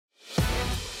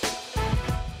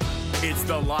It's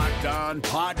the Locked On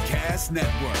Podcast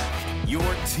Network, your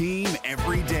team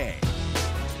every day.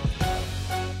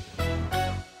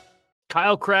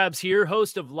 Kyle Krabs here,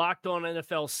 host of Locked On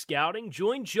NFL Scouting.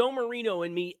 Join Joe Marino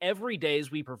and me every day as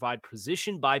we provide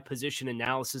position-by-position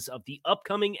analysis of the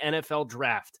upcoming NFL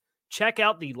Draft. Check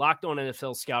out the Locked On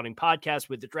NFL Scouting podcast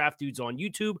with the Draft Dudes on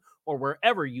YouTube or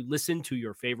wherever you listen to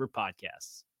your favorite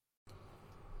podcasts.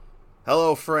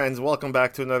 Hello, friends. Welcome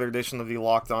back to another edition of the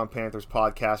Locked On Panthers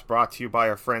podcast, brought to you by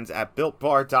our friends at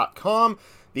BuiltBar.com,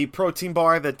 the protein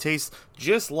bar that tastes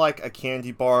just like a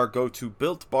candy bar. Go to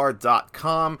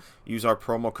BuiltBar.com, use our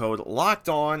promo code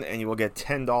LOCKEDON, and you will get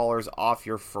 $10 off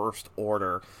your first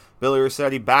order. Billy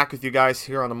Rossetti back with you guys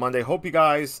here on a Monday. Hope you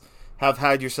guys have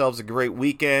had yourselves a great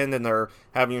weekend and are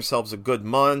having yourselves a good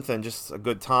month and just a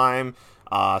good time,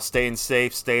 staying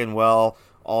safe, staying well,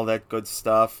 all that good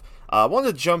stuff. I wanted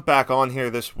to jump back on here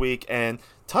this week and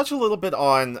touch a little bit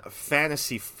on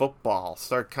fantasy football.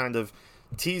 Start kind of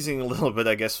teasing a little bit,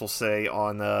 I guess we'll say,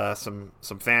 on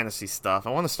some fantasy stuff. I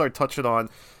want to start touching on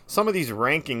some of these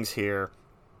rankings here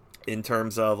in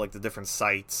terms of like the different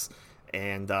sites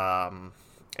and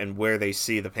where they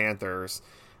see the Panthers.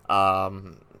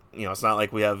 It's not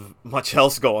like we have much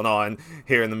else going on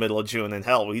here in the middle of June, and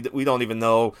hell, we don't even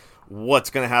know what's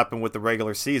going to happen with the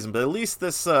regular season. But at least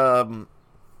this,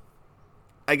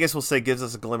 I guess we'll say, gives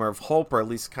us a glimmer of hope, or at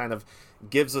least kind of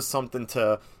gives us something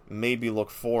to maybe look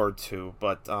forward to.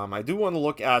 But I do want to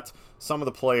look at some of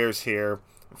the players here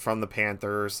from the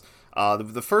Panthers.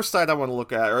 The first site I want to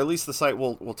look at, or at least the site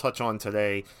we'll touch on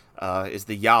today, is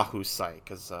the Yahoo site,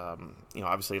 because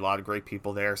obviously a lot of great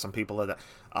people there. Some people that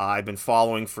I've been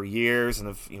following for years,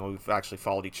 and we've actually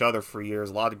followed each other for years.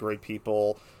 A lot of great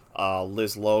people.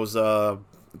 Liz Loza,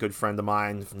 good friend of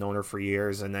mine, I've known her for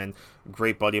years, and then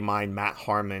great buddy of mine, Matt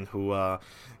Harmon, who I'm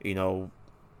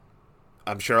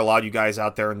sure a lot of you guys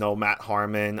out there know Matt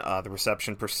Harmon, the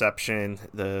Reception Perception,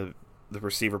 the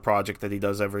receiver project that he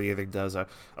does every year. He does a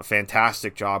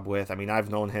fantastic job with. I mean, I've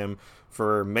known him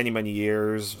for many, many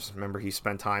years. Remember, he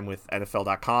spent time with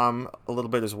NFL.com a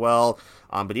little bit as well.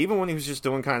 But even when he was just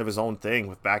doing kind of his own thing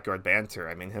with Backyard Banter,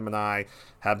 I mean, him and I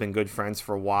have been good friends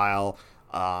for a while.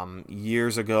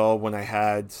 Years ago, when I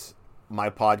had my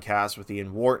podcast with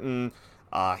Ian Wharton,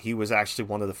 he was actually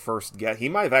one of the first guests. He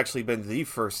might have actually been the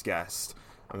first guest.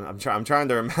 I'm trying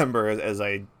to remember as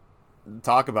I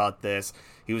talk about this.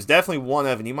 He was definitely one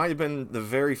of, and he might have been the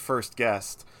very first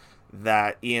guest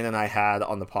that Ian and I had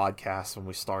on the podcast when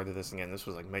we started this. Again, this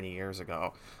was like many years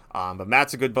ago. But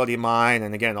Matt's a good buddy of mine,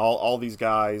 and again, all these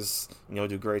guys,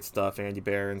 do great stuff. Andy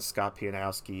Barron, Scott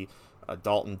Pianowski,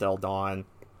 Dalton Del Don.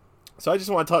 So I just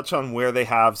want to touch on where they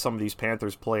have some of these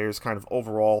Panthers players kind of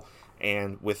overall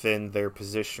and within their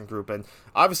position group. And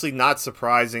obviously not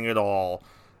surprising at all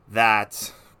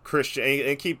that Christian,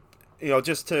 and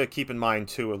just to keep in mind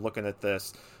too, looking at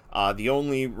this, the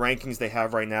only rankings they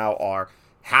have right now are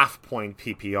half-point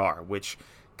PPR, which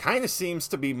kind of seems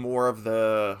to be more of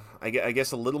the, I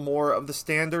guess a little more of the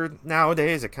standard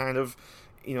nowadays. It kind of,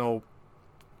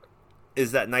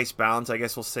 is that nice balance, I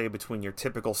guess we'll say, between your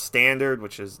typical standard,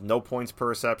 which is no points per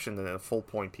reception, and then a full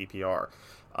point PPR.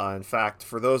 In fact,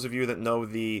 for those of you that know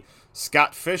the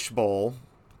Scott Fish Bowl,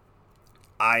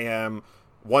 I am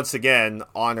once again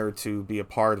honored to be a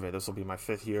part of it. This will be my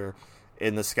 5th year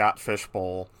in the Scott Fish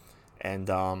Bowl, and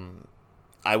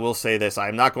I will say this: I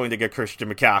am not going to get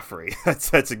Christian McCaffrey.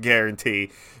 That's a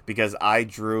guarantee, because I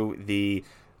drew the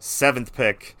 7th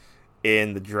pick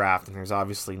in the draft, and there's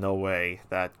obviously no way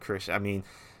that Christian. I mean,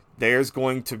 there's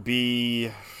going to be,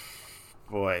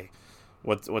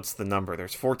 what's the number?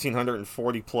 There's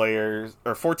 1,440 players,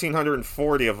 or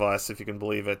 1,440 of us, if you can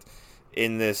believe it,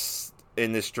 in this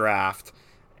draft,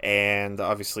 and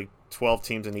obviously 12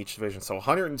 teams in each division, so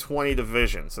 120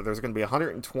 divisions. So there's going to be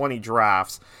 120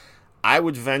 drafts. I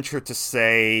would venture to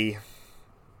say,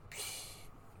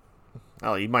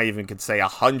 you might even could say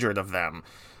 100 of them.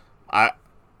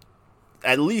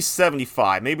 At least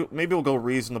 75. Maybe we'll go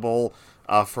reasonable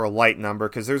for a light number,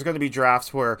 because there's going to be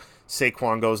drafts where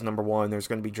Saquon goes number 1. There's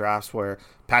going to be drafts where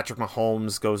Patrick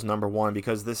Mahomes goes number 1,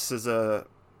 because this is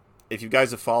if you guys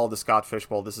have followed the Scott Fish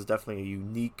Bowl, this is definitely a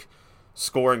unique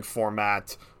scoring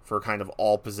format for kind of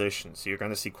all positions. So you're going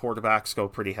to see quarterbacks go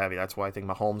pretty heavy. That's why I think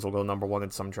Mahomes will go number 1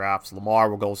 in some drafts. Lamar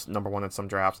will go number 1 in some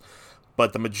drafts.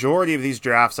 But the majority of these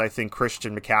drafts, I think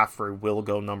Christian McCaffrey will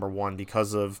go number 1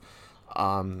 because of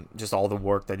just all the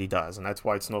work that he does. And that's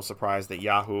why it's no surprise that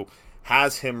Yahoo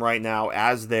has him right now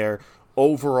as their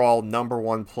overall number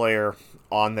 1 player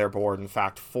on their board. In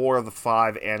fact, 4 of the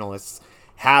 5 analysts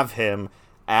have him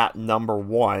at number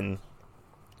 1.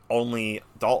 Only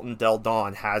Dalton Del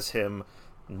Don has him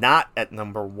not at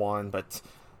number 1, but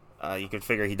you could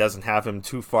figure he doesn't have him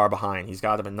too far behind. He's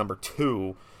got him at number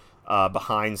 2,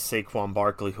 behind Saquon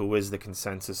Barkley, who is the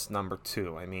consensus number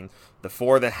 2. I mean, the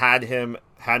 4 that had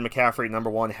McCaffrey at number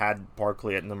 1 had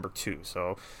Barkley at number 2.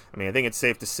 So, I mean, I think it's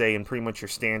safe to say in pretty much your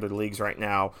standard leagues right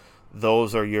now,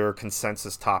 those are your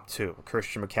consensus top 2,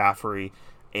 Christian McCaffrey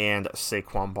and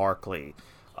Saquon Barkley.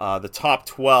 The top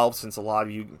 12, since a lot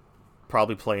of you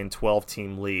probably play in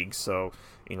 12-team leagues, so,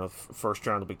 first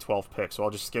round will be 12 picks. So I'll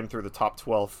just skim through the top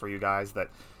 12 for you guys that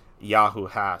Yahoo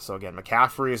has. So again,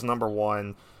 McCaffrey is number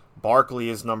 1, Barkley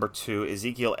is number 2,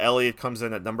 Ezekiel Elliott comes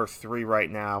in at number 3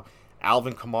 right now,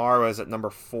 Alvin Kamara is at number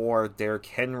 4, Derrick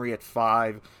Henry at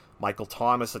 5, Michael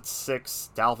Thomas at 6,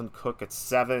 Dalvin Cook at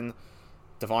 7,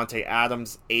 Devontae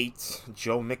Adams 8,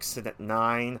 Joe Mixon at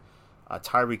 9,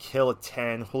 Tyreek Hill at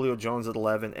 10, Julio Jones at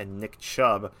 11, and Nick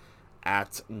Chubb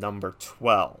at number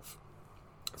 12.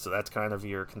 So that's kind of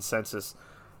your consensus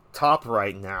top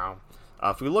right now.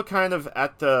 If we look kind of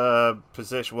at the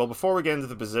position, well, before we get into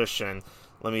the position,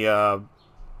 let me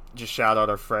just shout out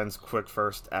our friends quick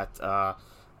first at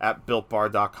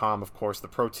BuiltBar.com, of course, the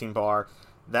protein bar.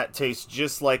 That tastes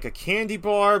just like a candy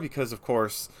bar because, of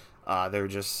course, they're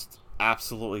just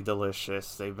absolutely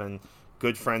delicious. They've been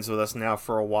good friends with us now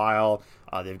for a while.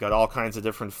 They've got all kinds of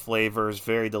different flavors,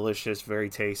 very delicious, very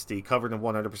tasty, covered in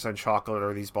 100% chocolate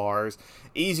are these bars.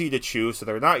 Easy to chew, so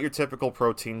they're not your typical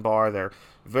protein bar. They're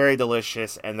very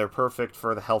delicious, and they're perfect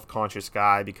for the health-conscious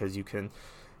guy because you can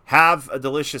have a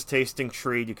delicious tasting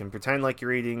treat. You can pretend like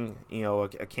you're eating, a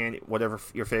candy, whatever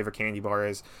your favorite candy bar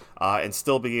is, and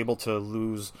still be able to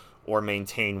lose or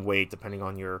maintain weight depending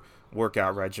on your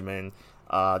workout regimen.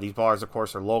 These bars, of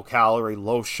course, are low calorie,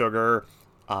 low sugar,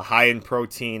 high in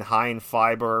protein, high in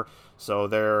fiber.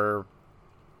 So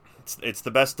it's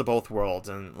the best of both worlds.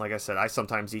 And like I said, I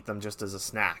sometimes eat them just as a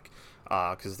snack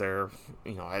because they're,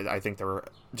 I think they're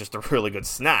just a really good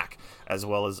snack as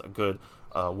well as a good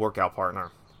workout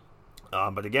partner.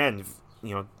 But again,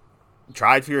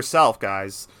 try it for yourself,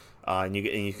 guys, and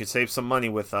you can save some money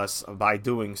with us by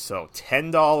doing so.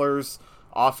 $10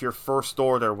 off your first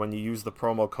order when you use the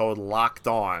promo code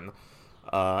LOCKEDON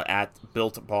at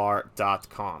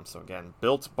BuiltBar.com. So again,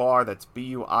 Built Bar, that's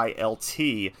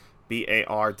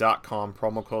BuiltBar.com,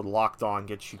 promo code LOCKEDON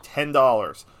gets you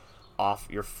 $10 off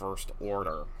your first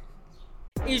order.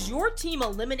 Is your team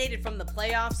eliminated from the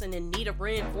playoffs and in need of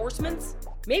reinforcements?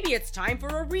 Maybe it's time for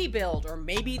a rebuild, or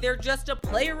maybe they're just a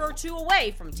player or two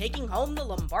away from taking home the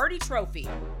Lombardi Trophy.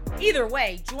 Either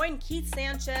way, join Keith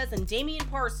Sanchez and Damian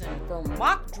Parson for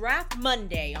Mock Draft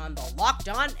Monday on the Locked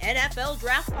On NFL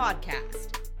Draft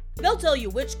Podcast. They'll tell you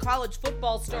which college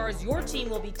football stars your team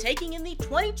will be taking in the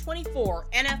 2024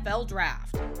 NFL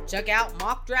Draft. Check out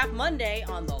Mock Draft Monday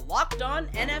on the Locked On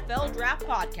NFL Draft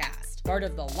Podcast, part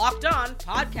of the Locked On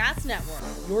Podcast Network,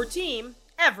 your team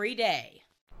every day.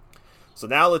 So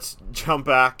now let's jump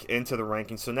back into the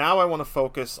rankings. So now I want to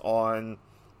focus on,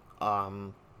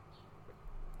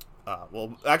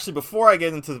 well, actually, before I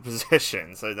get into the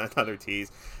positions, another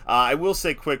tease, I will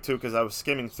say quick, too, because I was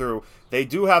skimming through, they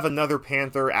do have another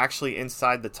Panther actually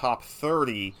inside the top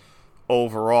 30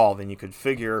 overall. Then you could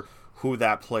figure who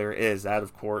that player is. That,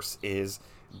 of course, is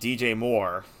DJ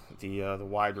Moore, the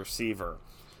wide receiver.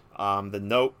 The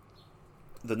note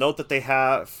that they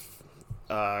have,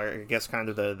 I guess kind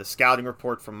of the scouting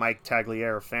report from Mike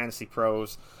Tagliere of Fantasy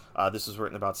Pros. This was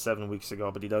written about 7 weeks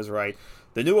ago, but he does write,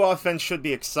 the new offense should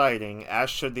be exciting, as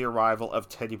should the arrival of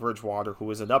Teddy Bridgewater,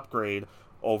 who is an upgrade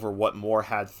over what Moore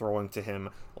had throwing to him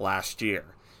last year.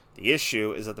 The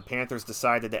issue is that the Panthers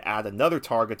decided to add another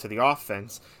target to the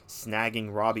offense,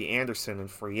 snagging Robbie Anderson in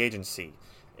free agency.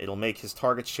 It'll make his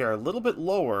target share a little bit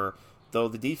lower, though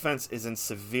the defense is in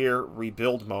severe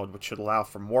rebuild mode, which should allow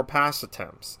for more pass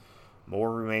attempts.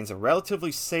 Moore remains a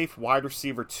relatively safe wide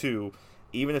receiver too,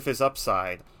 even if his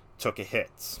upside took a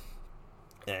hit.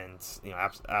 And,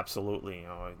 absolutely,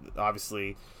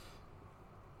 obviously,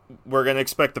 we're going to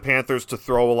expect the Panthers to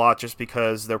throw a lot just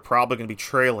because they're probably going to be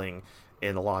trailing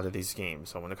in a lot of these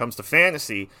games. So when it comes to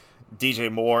fantasy,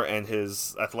 DJ Moore and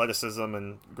his athleticism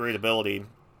and great ability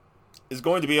is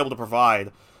going to be able to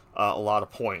provide a lot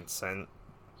of points. And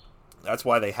that's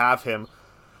why they have him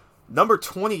number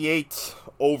 28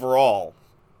 overall.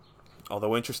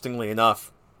 Although, interestingly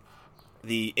enough,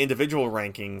 the individual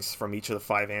rankings from each of the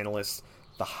 5 analysts,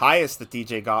 the highest that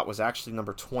DJ got was actually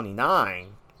number 29,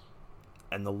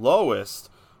 and the lowest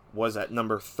was at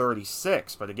number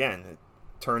 36. But again, it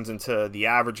turns into the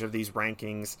average of these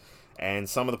rankings, and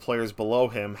some of the players below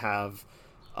him have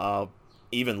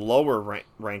even lower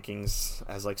rankings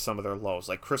as like some of their lows.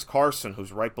 Like Chris Carson,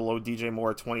 who's right below DJ Moore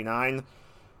at 29,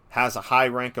 has a high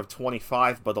rank of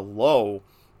 25, but a low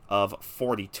of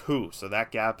 42. So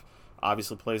that gap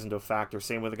obviously plays into a factor.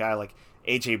 Same with a guy like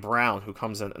A.J. Brown, who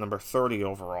comes in at number 30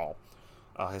 overall.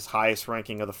 His highest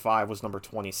ranking of the 5 was number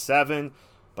 27,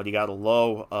 but he got a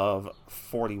low of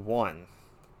 41.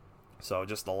 So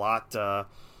just a lot,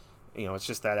 it's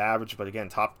just that average. But again,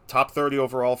 top 30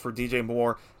 overall for DJ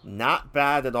Moore. Not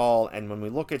bad at all. And when we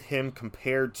look at him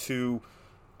compared to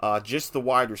just the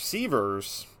wide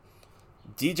receivers,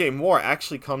 DJ Moore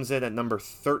actually comes in at number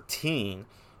 13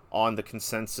 on the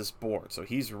consensus board. So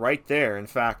he's right there. In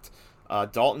fact,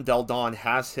 Dalton Del Don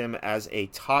has him as a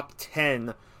top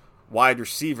 10 wide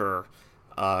receiver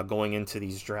going into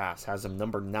these drafts. Has him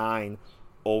number 9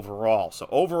 overall. So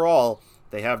overall,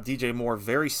 they have DJ Moore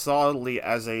very solidly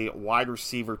as a wide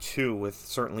receiver 2 with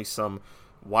certainly some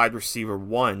wide receiver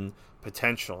 1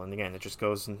 potential. And again,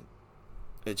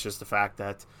 it's just the fact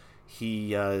that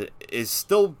he is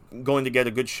still going to get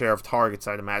a good share of targets,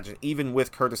 I'd imagine, even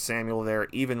with Curtis Samuel there,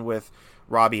 even with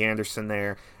Robbie Anderson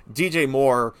there. DJ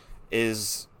Moore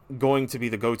is going to be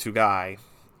the go-to guy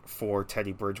for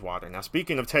Teddy Bridgewater. Now,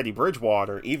 speaking of Teddy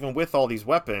Bridgewater, even with all these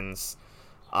weapons,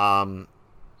 I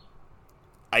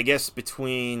guess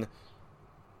between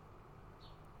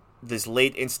this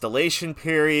late installation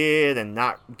period and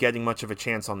not getting much of a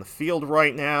chance on the field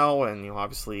right now, and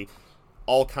obviously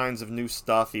all kinds of new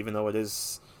stuff, even though it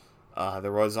is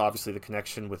there was obviously the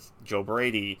connection with Joe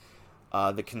Brady.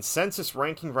 The consensus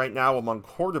ranking right now among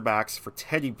quarterbacks for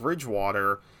Teddy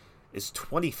Bridgewater is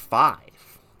 25.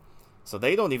 So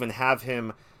they don't even have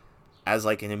him as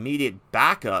like an immediate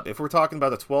backup. If we're talking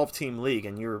about a 12-team league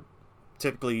and you're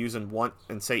typically using one,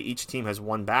 and say each team has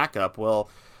one backup, well,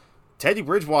 Teddy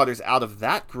Bridgewater's out of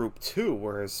that group too,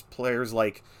 whereas players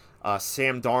like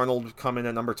Sam Darnold come in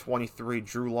at number 23,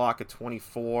 Drew Lock at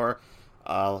 24,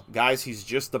 guys he's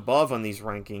just above on these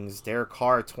rankings, Derek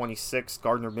Carr at 26,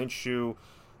 Gardner Minshew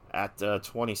at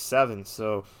 27.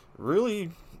 So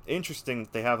really interesting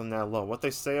that they have him that low. What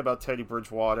they say about Teddy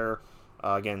Bridgewater,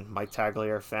 again, Mike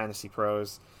Tagliere, Fantasy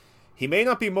Pros, he may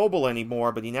not be mobile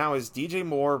anymore, but he now has DJ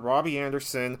Moore, Robbie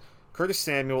Anderson, Curtis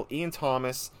Samuel, Ian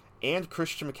Thomas, and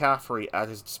Christian McCaffrey at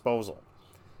his disposal.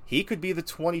 He could be the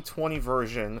 2020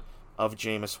 version of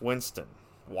Jameis Winston.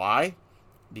 Why?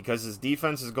 Because his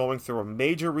defense is going through a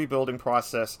major rebuilding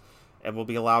process and will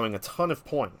be allowing a ton of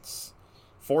points,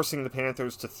 forcing the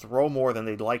Panthers to throw more than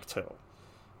they'd like to.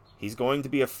 He's going to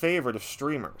be a favorite of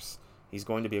streamers. He's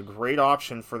going to be a great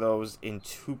option for those in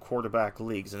 2 quarterback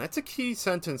leagues. And that's a key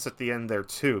sentence at the end there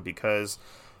too, because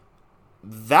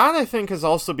that, I think, has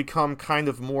also become kind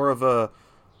of more of a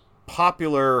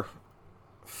popular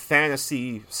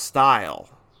fantasy style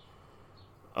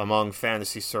among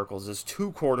fantasy circles, is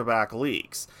 2 quarterback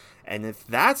leagues. And if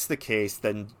that's the case,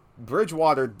 then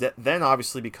Bridgewater then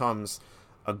obviously becomes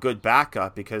a good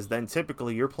backup, because then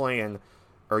typically you're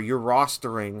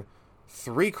rostering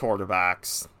 3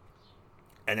 quarterbacks,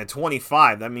 and at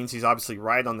 25, that means he's obviously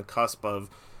right on the cusp of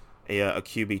a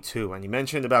QB2. And you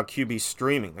mentioned about QB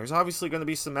streaming. There's obviously going to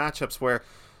be some matchups where,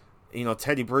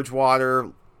 Teddy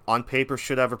Bridgewater on paper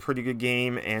should have a pretty good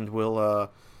game, and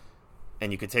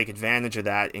and you could take advantage of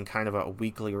that in kind of a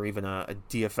weekly or even a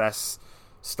DFS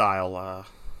style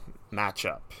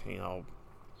matchup.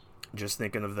 Just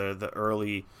thinking of the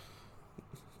early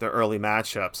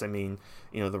matchups. I mean,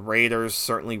 the Raiders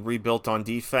certainly rebuilt on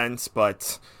defense,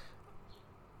 but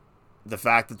the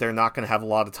fact that they're not going to have a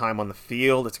lot of time on the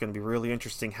field, it's going to be really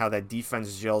interesting how that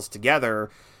defense gels together.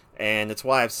 And it's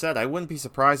why I've said I wouldn't be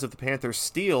surprised if the Panthers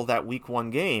steal that Week 1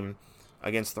 game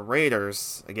against the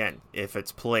Raiders, again, if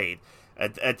it's played.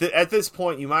 At this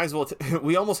point, you might as well...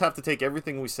 we almost have to take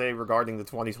everything we say regarding the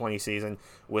 2020 season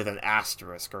with an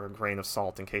asterisk or a grain of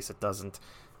salt in case it doesn't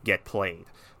get played.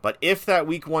 But if that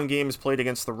Week 1 game is played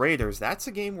against the Raiders, that's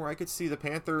a game where I could see the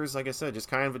Panthers, like I said, just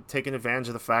kind of taking advantage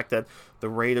of the fact that the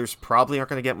Raiders probably aren't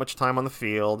going to get much time on the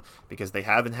field because they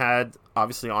haven't had,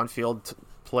 obviously, on-field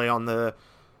play on the...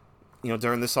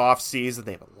 during this offseason.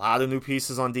 They have a lot of new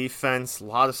pieces on defense, a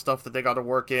lot of stuff that they got to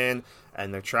work in,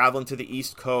 and they're traveling to the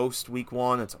East Coast Week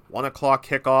 1. It's a 1 o'clock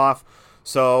kickoff.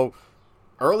 So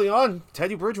early on,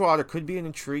 Teddy Bridgewater could be an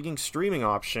intriguing streaming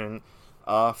option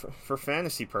for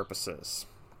fantasy purposes.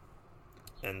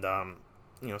 And,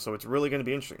 so it's really going to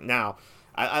be interesting. Now,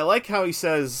 I like how he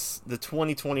says the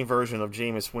 2020 version of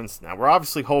Jameis Winston. Now, we're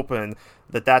obviously hoping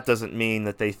that doesn't mean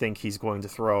that they think he's going to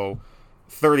throw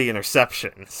 30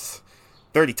 interceptions.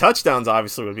 30 touchdowns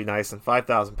obviously would be nice, and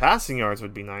 5,000 passing yards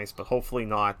would be nice, but hopefully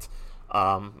not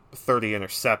 30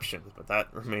 interceptions. But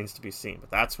that remains to be seen. But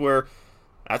that's where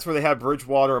they have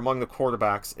Bridgewater among the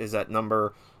quarterbacks, is at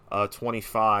number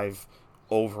 25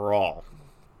 overall.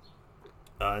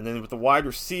 And then with the wide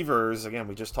receivers, again,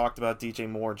 we just talked about DJ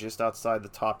Moore just outside the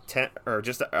top 10, or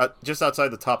just outside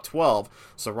the top 12,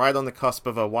 so right on the cusp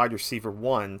of a wide receiver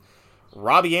 1.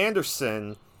 Robbie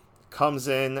Anderson comes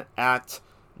in at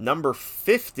number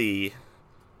 50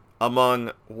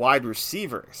 among wide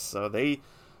receivers. So I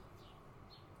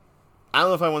don't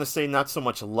know if I want to say not so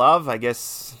much love, I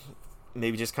guess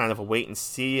maybe just kind of a wait and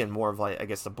see, and more of like, I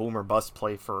guess, a boom or bust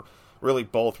play for really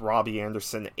both Robbie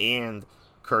Anderson and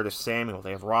Curtis Samuel.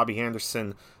 They have Robbie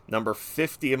Anderson number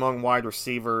 50 among wide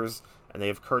receivers, and they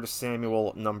have Curtis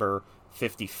Samuel number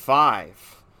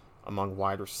 55 among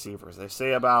wide receivers. They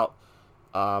say about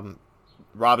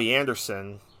Robbie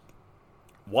Anderson,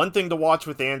 one thing to watch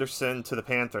with Anderson to the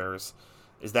Panthers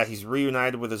is that he's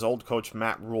reunited with his old coach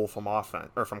Matt Rule from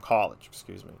college.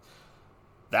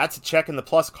 That's a check in the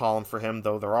plus column for him,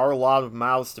 though there are a lot of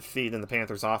mouths to feed in the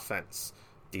Panthers offense.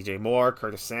 DJ Moore,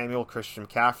 Curtis Samuel, Christian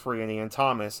McCaffrey, and Ian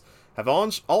Thomas have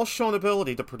all shown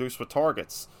ability to produce with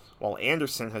targets, while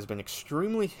Anderson has been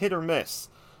extremely hit or miss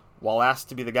while asked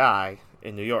to be the guy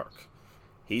in New York.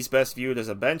 He's best viewed as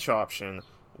a bench option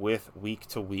with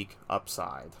week-to-week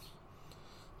upside.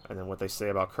 And then what they say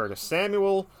about Curtis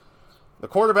Samuel, the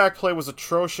quarterback play was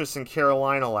atrocious in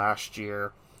Carolina last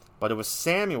year, but it was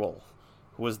Samuel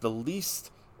who was the least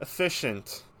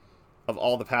efficient of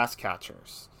all the pass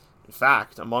catchers. In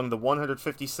fact, among the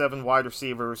 157 wide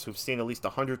receivers who've seen at least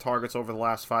 100 targets over the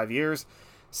last 5 years,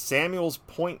 Samuel's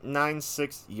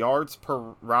 .96 yards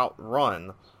per route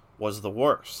run was the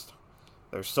worst.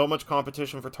 There's so much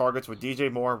competition for targets with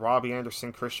DJ Moore, Robbie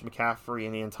Anderson, Christian McCaffrey,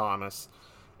 and Ian Thomas.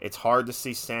 It's hard to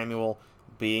see Samuel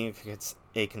being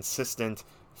a consistent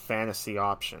fantasy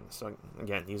option. So,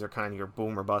 again, these are kind of your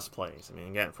boom or bust plays. I mean,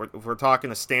 again, if we're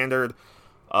talking a standard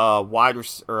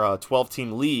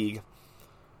 12-team league,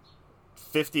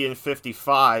 50 and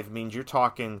 55 means you're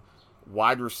talking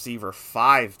wide receiver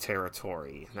 5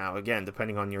 territory. Now, again,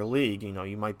 depending on your league,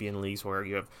 you might be in leagues where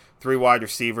you have 3 wide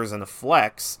receivers and a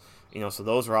flex, so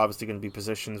those are obviously going to be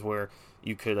positions where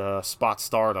you could spot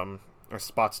start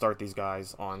these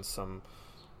guys on some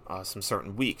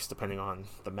certain weeks, depending on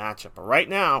the matchup. But right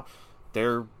now,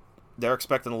 they're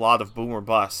expecting a lot of boom or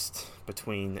bust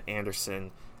between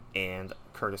Anderson and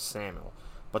Curtis Samuel.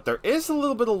 But there is a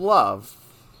little bit of love.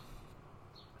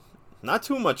 Not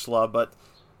too much love, but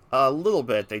a little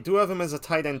bit. They do have him as a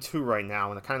tight end 2 right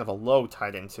now, and a kind of a low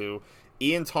tight end 2.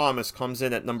 Ian Thomas comes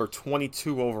in at number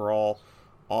 22 overall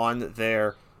on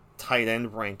their tight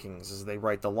end rankings. As they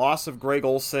write, the loss of Greg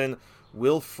Olsen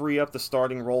will free up the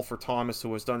starting role for Thomas,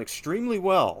 who has done extremely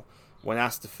well when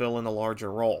asked to fill in a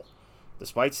larger role.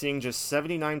 Despite seeing just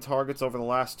 79 targets over the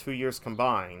last 2 years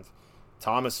combined,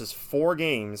 Thomas has 4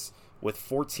 games with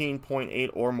 14.8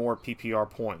 or more PPR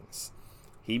points.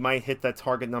 He might hit that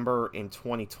target number in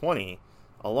 2020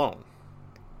 alone.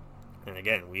 And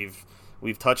again, we've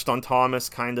touched on Thomas,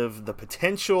 kind of the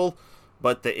potential,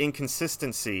 but the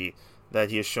inconsistency that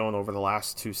he has shown over the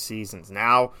last 2 seasons.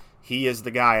 Now he is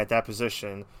the guy at that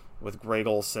position with Greg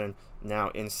Olsen now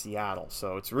in Seattle.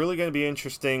 So it's really going to be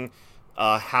interesting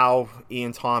how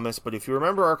Ian Thomas, but if you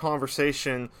remember our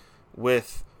conversation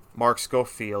with Mark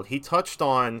Schofield, he touched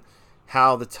on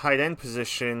how the tight end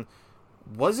position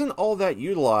wasn't all that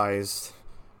utilized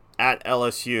at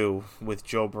LSU with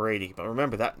Joe Brady. But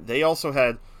remember that they also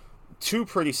had 2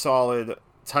 pretty solid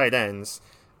tight ends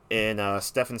in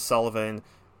Stephen Sullivan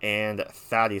and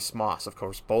Thaddeus Moss, of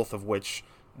course, both of which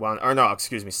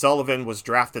Sullivan was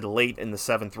drafted late in the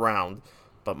 7th round,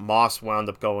 but Moss wound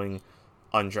up going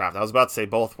undrafted. I was about to say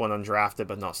both went undrafted,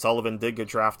 but no, Sullivan did get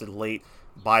drafted late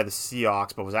by the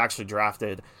Seahawks, but was actually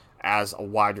drafted as a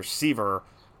wide receiver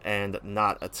and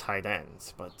not a tight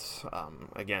end. But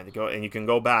again, you can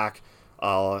go back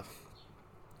to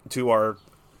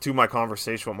my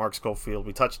conversation with Mark Schofield.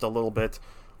 We touched a little bit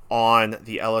on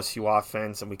the LSU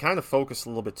offense, and we kind of focused a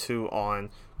little bit too on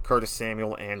Curtis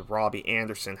Samuel and Robbie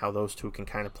Anderson, how those two can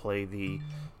kind of play the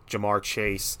Jamar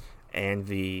Chase and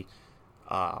the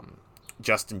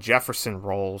Justin Jefferson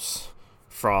roles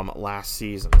from last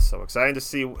season. So excited to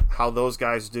see how those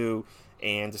guys do,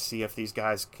 and to see if these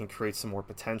guys can create some more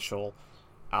potential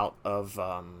out of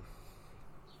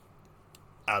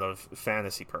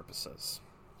fantasy purposes.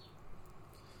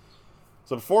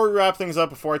 So before we wrap things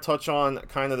up, before I touch on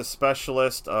kind of the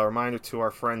specialist, a reminder to our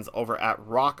friends over at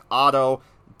rockauto.com.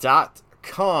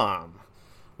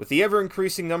 With the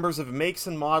ever-increasing numbers of makes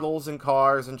and models in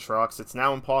cars and trucks, it's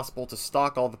now impossible to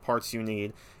stock all the parts you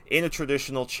need in a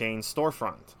traditional chain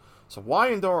storefront. So why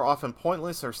endure often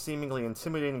pointless or seemingly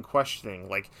intimidating questioning,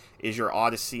 like, is your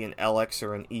Odyssey an LX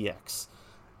or an EX?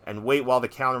 And wait while the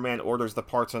counterman orders the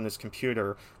parts on his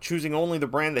computer, choosing only the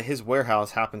brand that his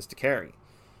warehouse happens to carry.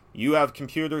 You have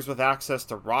computers with access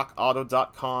to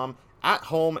rockauto.com at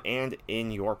home and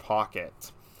in your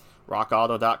pocket.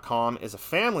 RockAuto.com is a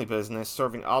family business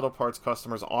serving auto parts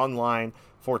customers online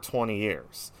for 20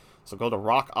 years. So go to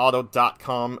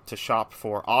RockAuto.com to shop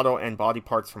for auto and body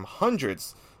parts from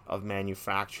hundreds of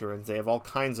manufacturers. They have all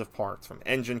kinds of parts, from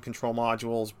engine control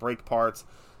modules, brake parts,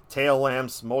 tail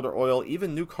lamps, motor oil,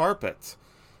 even new carpet.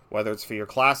 Whether it's for your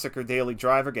classic or daily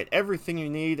driver, get everything you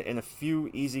need in a few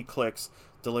easy clicks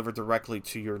delivered directly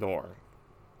to your door.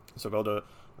 So go to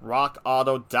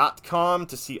RockAuto.com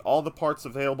to see all the parts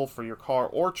available for your car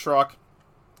or truck,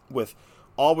 with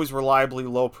always reliably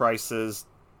low prices,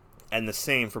 and the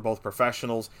same for both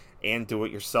professionals and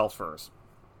do-it-yourselfers.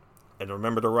 And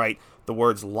remember to write the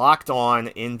words "Locked On"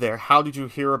 in their "How did you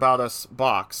hear about us"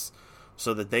 box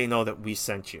so that they know that we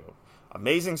sent you.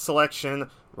 Amazing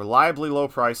selection, reliably low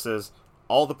prices,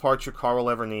 all the parts your car will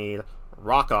ever need.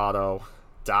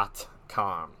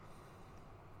 RockAuto.com.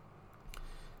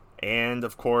 And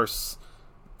of course,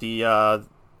 the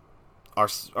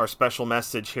our special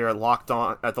message here at the Locked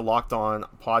On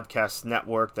Podcast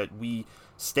Network, that we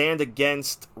stand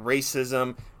against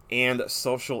racism and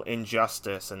social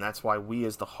injustice, and that's why we,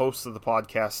 as the hosts of the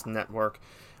podcast network,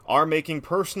 are making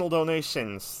personal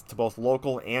donations to both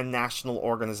local and national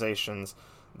organizations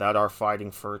that are fighting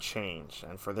for a change.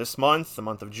 And for this month, the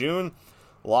month of June,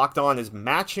 Locked On is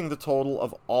matching the total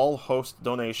of all host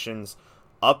donations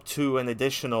up to an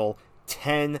additional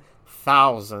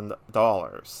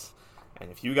 $10,000. And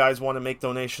if you guys want to make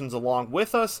donations along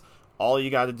with us, all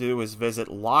you got to do is visit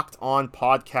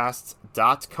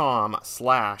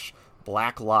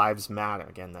lockedonpodcasts.com/Black Lives Matter.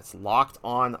 Again, that's Locked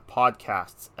On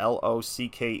Podcasts,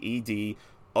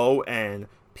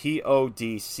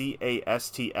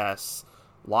 LOCKEDONPODCASTS,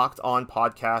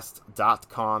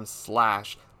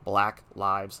 lockedonpodcasts.com/Black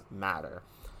Lives Matter.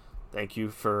 Thank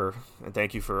you for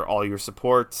all your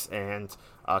support and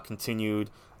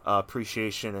continued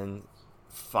appreciation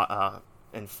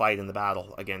and fight in the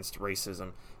battle against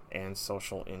racism and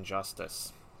social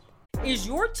injustice. Is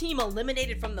your team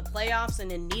eliminated from the playoffs and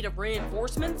in need of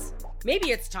reinforcements?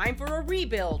 Maybe it's time for a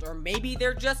rebuild, or maybe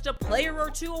they're just a player or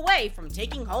two away from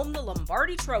taking home the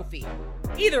Lombardi Trophy.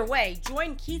 Either way,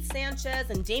 join Keith Sanchez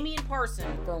and Damian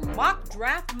Parson for Mock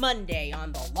Draft Monday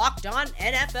on the Locked On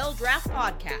NFL Draft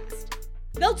Podcast.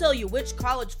 They'll tell you which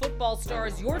college football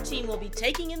stars your team will be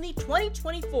taking in the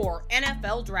 2024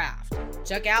 NFL Draft.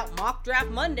 Check out Mock Draft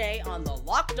Monday on the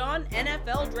Locked On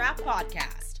NFL Draft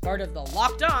Podcast, part of the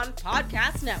Locked On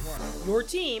Podcast Network, your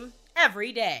team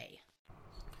every day.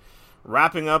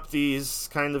 Wrapping up these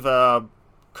kind of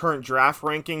current draft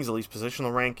rankings, at least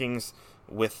positional rankings,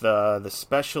 with the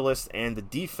specialists and the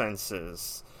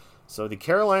defenses. So the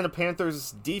Carolina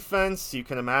Panthers defense, you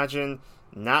can imagine,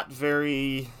 not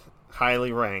very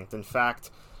highly ranked. In fact,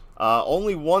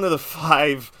 only one of the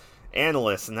 5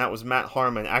 analysts, and that was Matt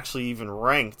Harmon, actually even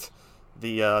ranked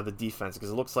the defense,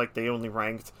 because it looks like they only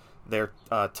ranked their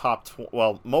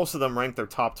most of them ranked their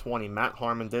top 20. Matt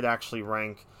Harmon did actually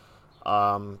rank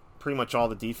pretty much all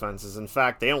the defenses. In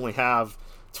fact, they only have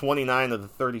 29 of the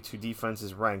 32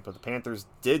 defenses ranked, but the Panthers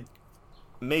did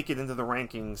make it into the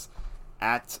rankings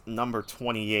at number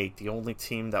 28. The only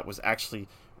team that was actually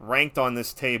ranked on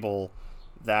this table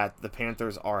that the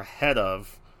Panthers are ahead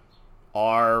of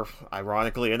are,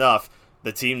 ironically enough,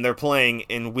 the team they're playing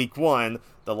in Week 1,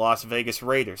 the Las Vegas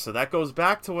Raiders. So that goes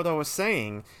back to what I was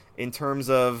saying in terms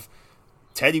of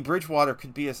Teddy Bridgewater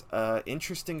could be an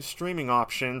interesting streaming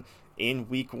option in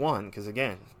Week 1, because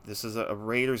again, this is a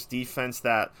Raiders defense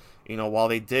that, while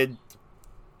they did,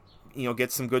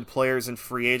 get some good players in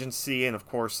free agency, and of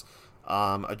course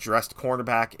addressed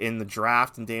cornerback in the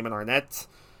draft and Damon Arnett,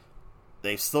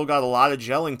 they've still got a lot of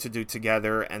gelling to do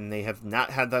together, and they have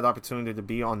not had that opportunity to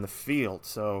be on the field.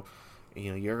 So,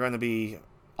 you're going to be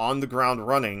on the ground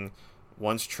running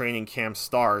once training camp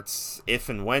starts, if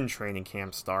and when training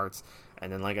camp starts.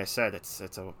 And then, like I said, it's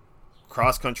a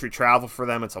cross-country travel for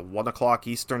them. It's a 1 o'clock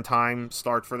Eastern time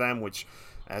start for them, which,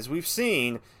 as we've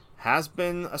seen, has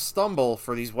been a stumble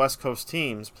for these West Coast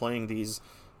teams playing these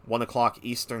 1 o'clock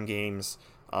Eastern games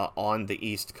on the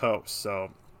East Coast.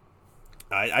 So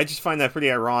I just find that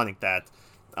pretty ironic that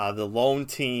the lone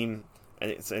team,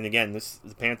 and again,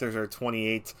 the Panthers are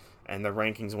 28 and the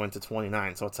rankings went to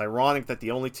 29. So it's ironic that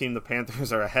the only team the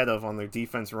Panthers are ahead of on their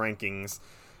defense rankings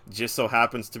just so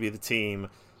happens to be the team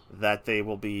that they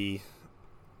will be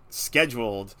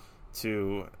scheduled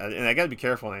to, and I got to be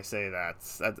careful when I say that.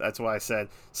 That's why I said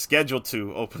scheduled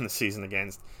to open the season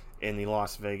against in the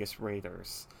Las Vegas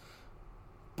Raiders.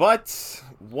 But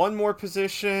one more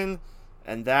position,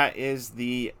 and that is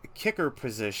the kicker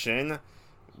position,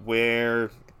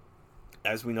 where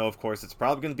as we know, of course, it's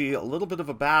probably going to be a little bit of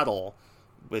a battle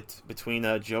between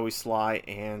Joey Sly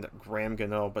and Graham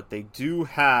Gano, but they do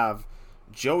have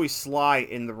Joey Sly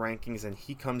in the rankings, and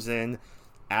he comes in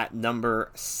at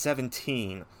number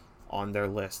 17 on their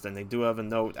list. And they do have a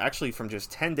note, actually from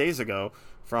just 10 days ago,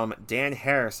 from Dan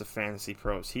Harris of Fantasy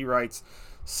Pros. He writes,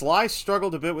 Sly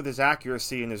struggled a bit with his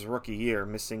accuracy in his rookie year,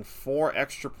 missing 4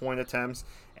 extra point attempts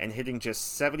and hitting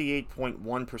just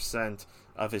 78.1%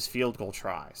 of his field goal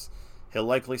tries. He'll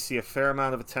likely see a fair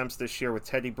amount of attempts this year with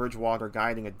Teddy Bridgewater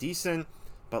guiding a decent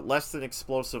but less than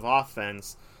explosive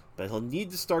offense, but he'll need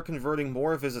to start converting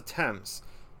more of his attempts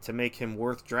to make him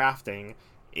worth drafting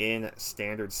in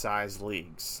standard-sized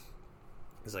leagues.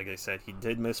 Because like I said, he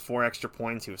did miss 4 extra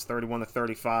points. He was 31 of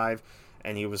 35,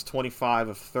 and he was 25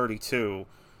 of 32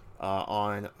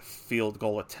 on field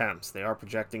goal attempts. They are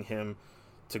projecting him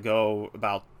to go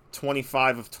about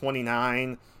 25 of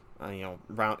 29,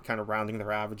 rounding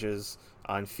their averages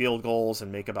on field goals,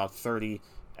 and make about 30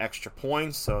 extra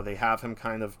points. So they have him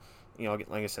kind of, like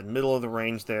I said, middle of the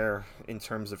range there in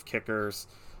terms of kickers.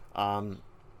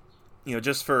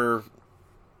 Just for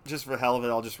the hell of it,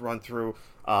 I'll just run through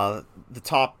I'll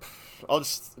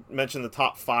just mention the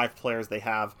top 5 players they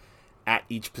have at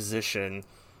each position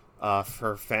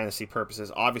for fantasy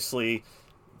purposes. Obviously,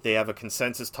 they have a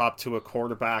consensus top 2 at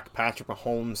quarterback. Patrick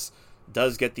Mahomes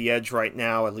does get the edge right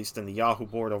now, at least in the Yahoo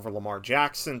board, over Lamar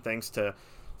Jackson, thanks to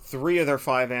 3 of their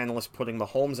 5 analysts putting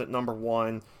Mahomes at number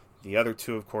 1. The other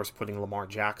 2, of course, putting Lamar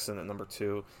Jackson at number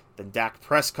 2. Then Dak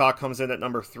Prescott comes in at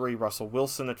number 3, Russell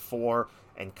Wilson at 4,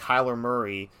 and Kyler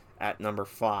Murray at number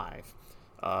 5.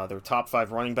 Their top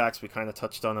 5 running backs we kind of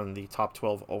touched on the top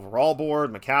 12 overall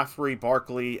board: McCaffrey,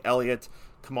 Barkley, Elliott,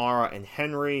 Kamara, and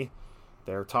Henry.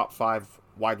 Their top 5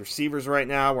 wide receivers right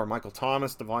now are Michael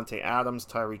Thomas, Devontae Adams,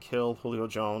 Tyreek Hill, Julio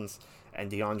Jones,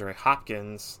 and DeAndre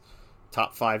Hopkins.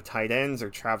 Top 5 tight ends are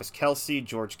Travis Kelce,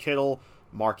 George Kittle,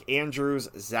 Mark Andrews,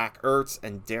 Zach Ertz,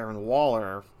 and Darren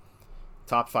Waller.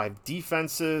 Top 5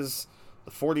 defenses: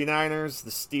 the 49ers,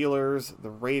 the Steelers, the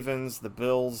Ravens, the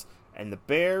Bills, and the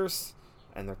Bears.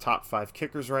 And their top 5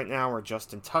 kickers right now are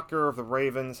Justin Tucker of the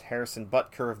Ravens, Harrison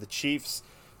Butker of the Chiefs,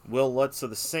 Will Lutz of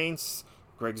the Saints,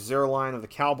 Greg Zuerlein of the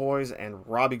Cowboys, and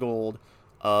Robbie Gould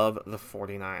of the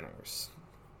 49ers.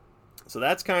 So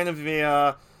that's kind of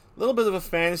a little bit of a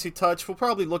fantasy touch. We'll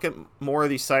probably look at more of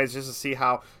these sites just to see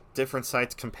how different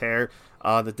sites compare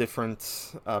the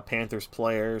different Panthers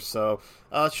players. So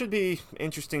it should be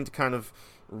interesting to kind of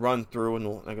run through,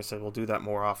 and like I said, we'll do that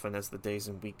more often as the days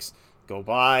and weeks go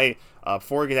by.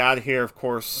 Before we get out of here, of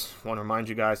course, I want to remind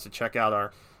you guys to check out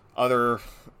our other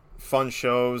fun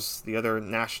shows, the other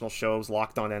national shows: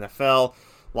 Locked On NFL,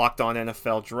 Locked On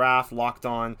NFL Draft, Locked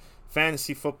On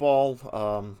Fantasy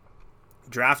Football,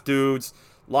 Draft Dudes.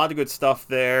 A lot of good stuff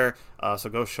there, so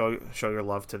go show your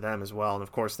love to them as well. And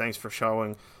of course, thanks for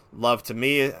showing love to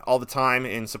me all the time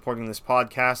in supporting this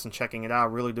podcast and checking it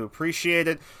out. Really do appreciate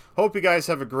it. Hope you guys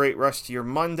have a great rest of your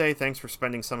Monday. Thanks for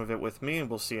spending some of it with me, and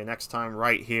we'll see you next time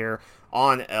right here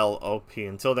on LOP.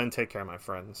 Until then, take care, my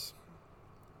friends.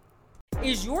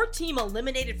 Is your team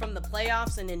eliminated from the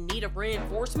playoffs and in need of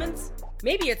reinforcements?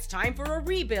 Maybe it's time for a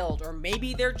rebuild, or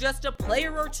maybe they're just a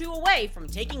player or 2 away from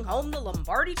taking home the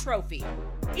Lombardi Trophy.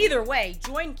 Either way,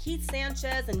 join Keith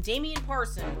Sanchez and Damian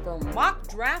Parson for Mock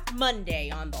Draft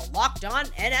Monday on the Locked On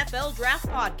NFL Draft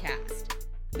Podcast.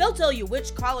 They'll tell you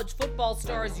which college football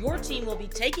stars your team will be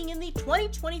taking in the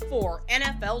 2024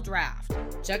 NFL Draft.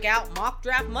 Check out Mock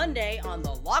Draft Monday on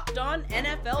the Locked On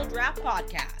NFL Draft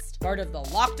Podcast, part of the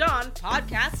Locked On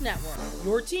Podcast Network,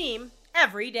 your team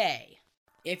every day.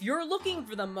 If you're looking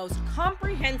for the most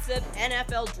comprehensive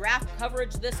NFL draft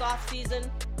coverage this offseason,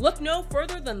 look no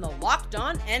further than the Locked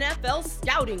On NFL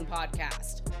Scouting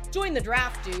Podcast. Join the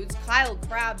draft dudes, Kyle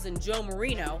Krabs and Joe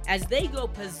Marino, as they go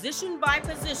position by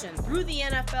position through the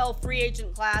NFL free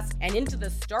agent class and into the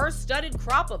star-studded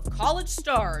crop of college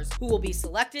stars who will be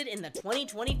selected in the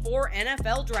 2024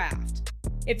 NFL Draft.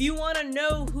 If you want to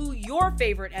know who your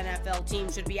favorite NFL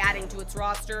team should be adding to its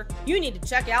roster, you need to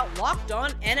check out Locked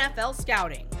On NFL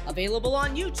Scouting, available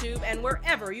on YouTube and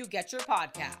wherever you get your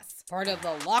podcasts. Part of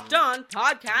the Locked On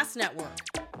Podcast Network,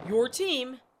 your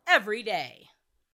team every day.